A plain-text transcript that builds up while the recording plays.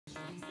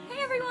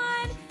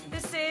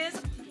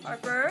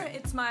Harper.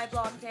 It's my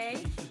vlog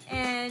day,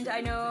 and I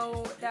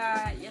know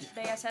that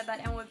yesterday I said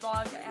that Emma would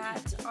vlog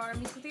at our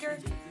musical theater.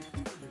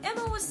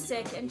 Emma was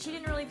sick, and she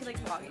didn't really feel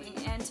like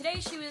vlogging, and today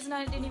she was and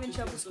I didn't even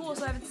show up to school,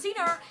 so I haven't seen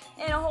her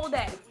in a whole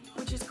day,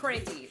 which is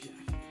crazy.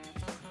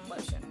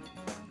 Lotion.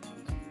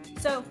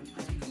 So,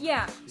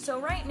 yeah, so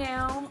right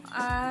now,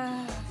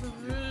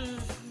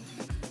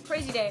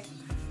 crazy day.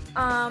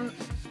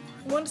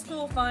 Went to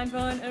school, fine,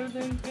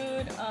 everything's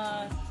good,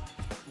 got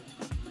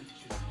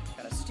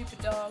a stupid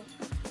dog.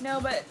 No,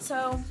 but,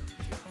 so,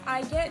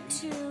 I get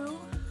to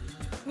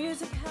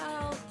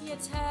musical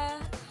theater,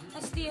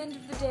 that's the end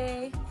of the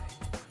day,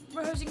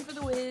 rehearsing for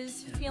the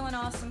Wiz, feeling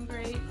awesome,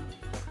 great,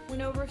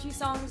 went over a few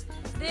songs,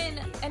 then,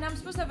 and I'm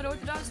supposed to have an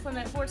orthodontist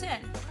appointment at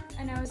 4:10,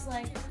 and I was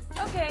like,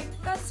 okay,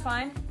 that's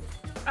fine,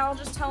 I'll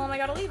just tell him I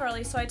gotta leave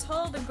early. So I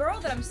told the girl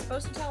that I'm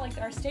supposed to tell, like,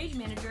 our stage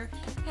manager,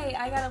 hey,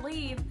 I gotta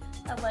leave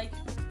at, like,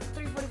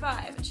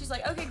 3:45, and she's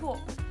like, okay,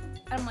 cool.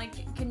 And I'm like,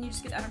 can you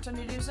just get the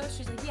opportunity to do so?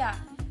 She's like, yeah.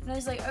 And I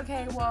was like,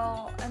 okay,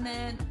 well, and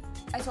then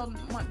I told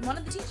one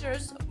of the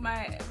teachers,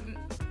 my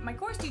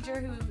course teacher,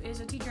 who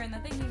is a teacher in the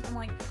thing, I'm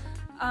like,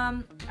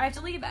 I have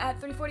to leave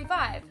at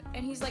 3:45,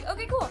 and he's like,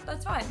 okay, cool,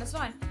 that's fine.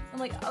 I'm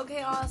like,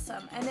 okay,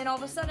 awesome. And then all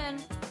of a sudden,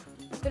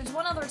 there's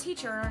one other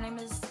teacher, her name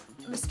is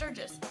Miss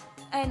Sturgis,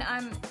 and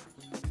I'm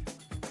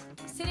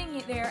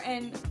sitting there,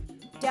 and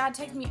Dad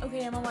texted me,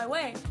 okay, I'm on my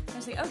way. And I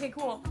was like, okay,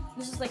 cool.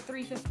 This is like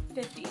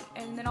 3:50,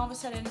 and then all of a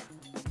sudden,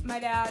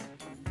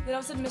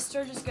 Miss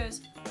Sturgis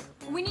goes,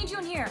 we need you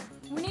in here.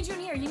 We need you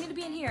in here. You need to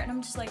be in here. And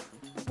I'm just like,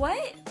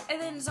 what?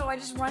 And then so I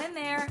just run in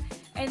there,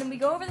 and then we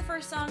go over the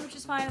first song, which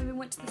is fine, and we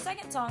went to the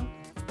second song,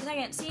 the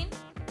second scene,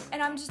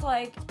 and I'm just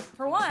like,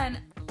 for one,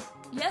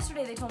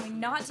 yesterday they told me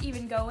not to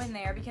even go in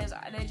there because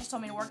they just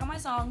told me to work on my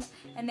songs,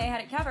 and they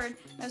had it covered.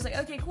 I was like,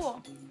 okay,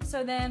 cool.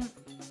 So then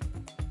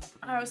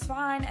I was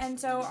fine, and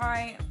so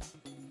I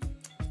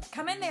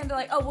come in there, and they're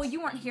like, oh, well,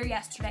 you weren't here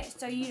yesterday,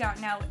 so you don't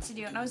know what to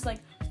do. And I was like,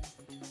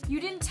 you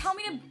didn't tell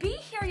me to be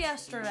here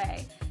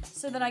yesterday.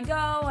 So then I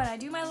go, and I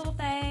do my little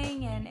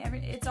thing, and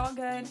it's all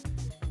good.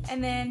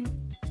 And then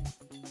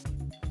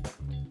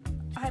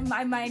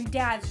my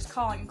dad's just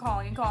calling. So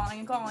it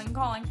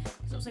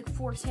was like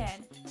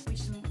 4:10,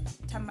 which is the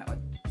time my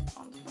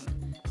mom's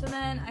appointment. So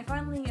then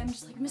I'm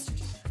just like, Mr.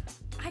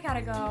 I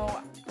gotta go.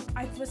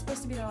 I was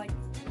supposed to be there like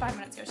 5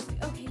 minutes ago. She's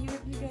like, okay, you're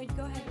good,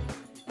 go ahead.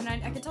 And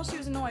I could tell she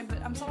was annoyed,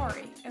 but I'm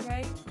sorry,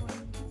 okay?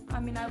 I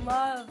mean, I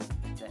love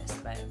this,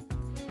 but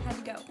I had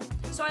to go.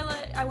 So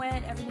I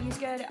went, everything is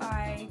good.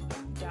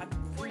 Dad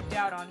freaked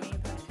out on me,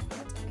 but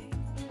that's okay.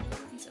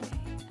 It's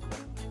okay.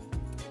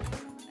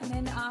 And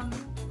then,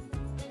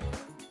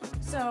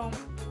 so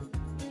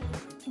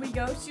we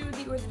go to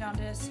the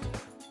orthodontist.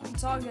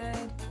 It's all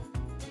good.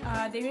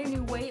 They made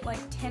me wait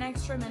like 10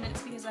 extra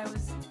minutes because I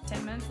was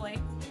 10 minutes late.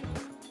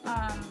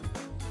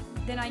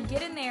 Then I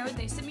get in there,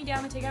 they sit me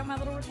down, they take out my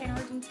little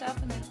retainers and stuff,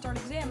 and then start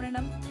examining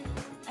them.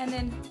 And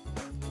then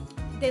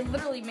they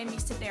literally made me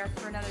sit there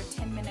for another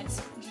 10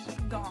 minutes,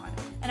 just gone.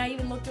 And I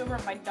even looked over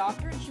at my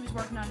doctor, and she was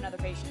working on another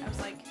patient. I was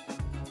like,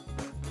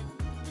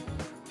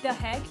 the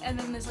heck? And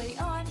then this lady,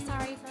 oh, I'm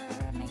sorry for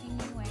making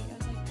you wait. I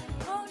was like,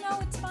 oh, no,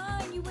 it's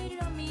fine. You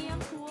waited on me. I'm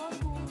cool.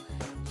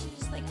 She's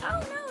just like,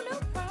 oh, no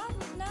problem.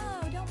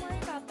 No, don't worry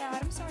about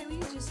that. I'm sorry.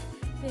 We've just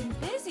been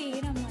busy.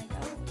 And I'm like,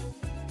 oh,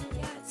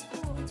 yeah, it's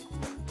cool.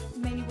 It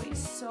made me wait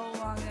so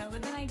long, though.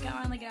 But then I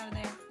finally get out of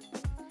there.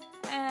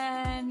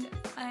 And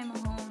I'm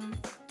home.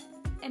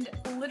 And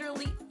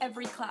literally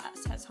every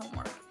class has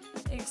homework.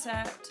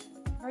 Except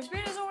first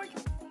period has homework.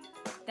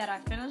 That I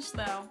finished,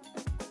 though.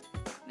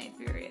 8th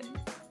period.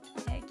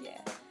 Heck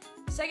yeah.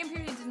 Second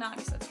period did not,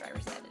 because that's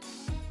driver's ed.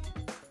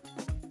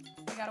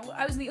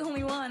 I was the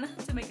only one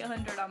to make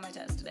 100 on my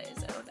test today,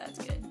 so that's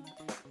good.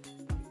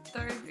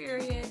 Third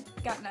period,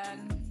 got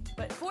none.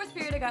 But 4th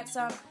period I got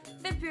some.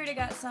 5th period I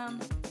got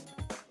some.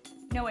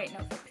 No, wait, no,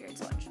 5th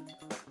period's lunch.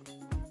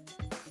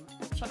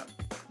 Shut up.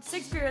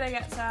 6th period I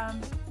got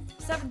some.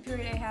 7th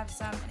period I have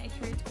some, and 8th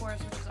period's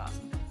chorus, which is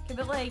awesome. Okay,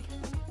 but like,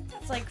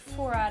 that's like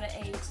 4 out of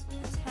 8.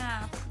 That's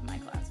half of my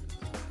classes.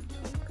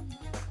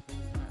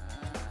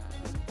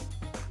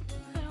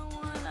 I don't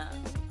wanna.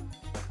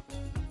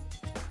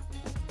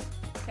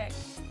 Okay,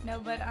 no,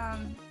 but I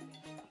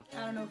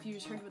don't know if you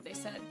just heard what they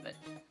said, but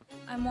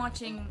I'm going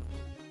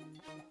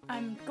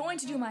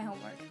to do my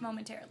homework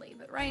momentarily,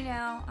 but right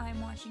now I'm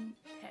watching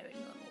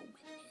Paranormal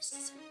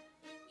Witness.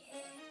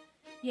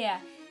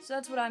 Yeah, so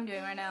that's what I'm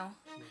doing right now.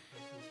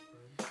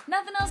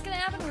 Nothing else gonna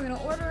happen. We're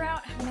gonna order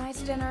out, have a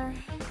nice dinner.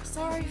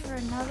 Sorry for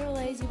another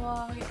lazy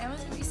vlog.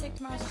 Emma's gonna be sick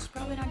tomorrow, so she's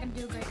probably not gonna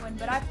do a great one,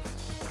 but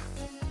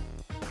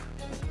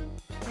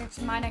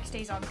my next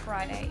day's on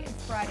Friday, and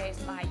Friday's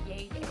my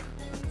yay day.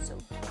 So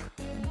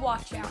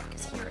watch out,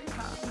 because here it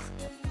comes.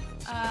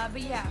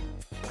 But yeah.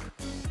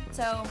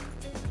 So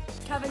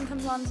Kevin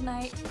comes on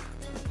tonight.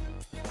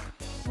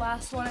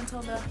 Last one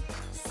until the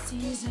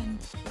season.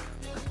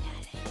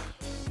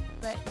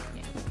 But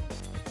yeah.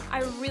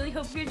 I really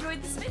hope you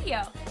enjoyed this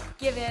video.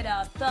 Give it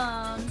a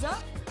thumbs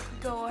up.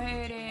 Go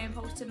ahead and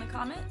post in the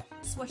comment.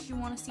 what you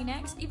want to see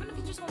next. Even if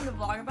you just want me to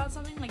vlog about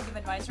something, like give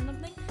advice or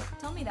something,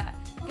 tell me that.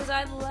 Because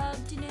I'd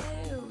love to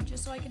know,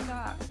 just so I can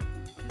talk.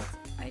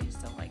 I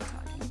just don't like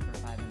talking for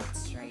 5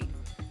 minutes straight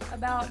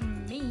about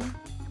me.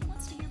 Who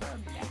wants to hear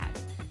about that?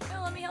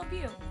 No, let me help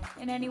you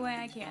in any way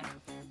I can.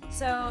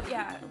 So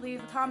yeah,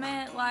 leave a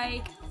comment,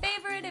 like,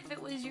 favorite if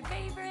it was your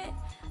favorite.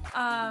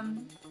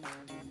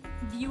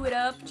 View it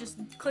up, just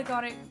click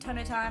on it a ton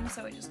of times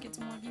so it just gets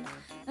more views.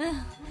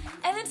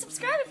 And then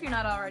subscribe if you're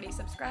not already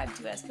subscribed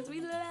to us, because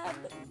we love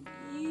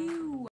you.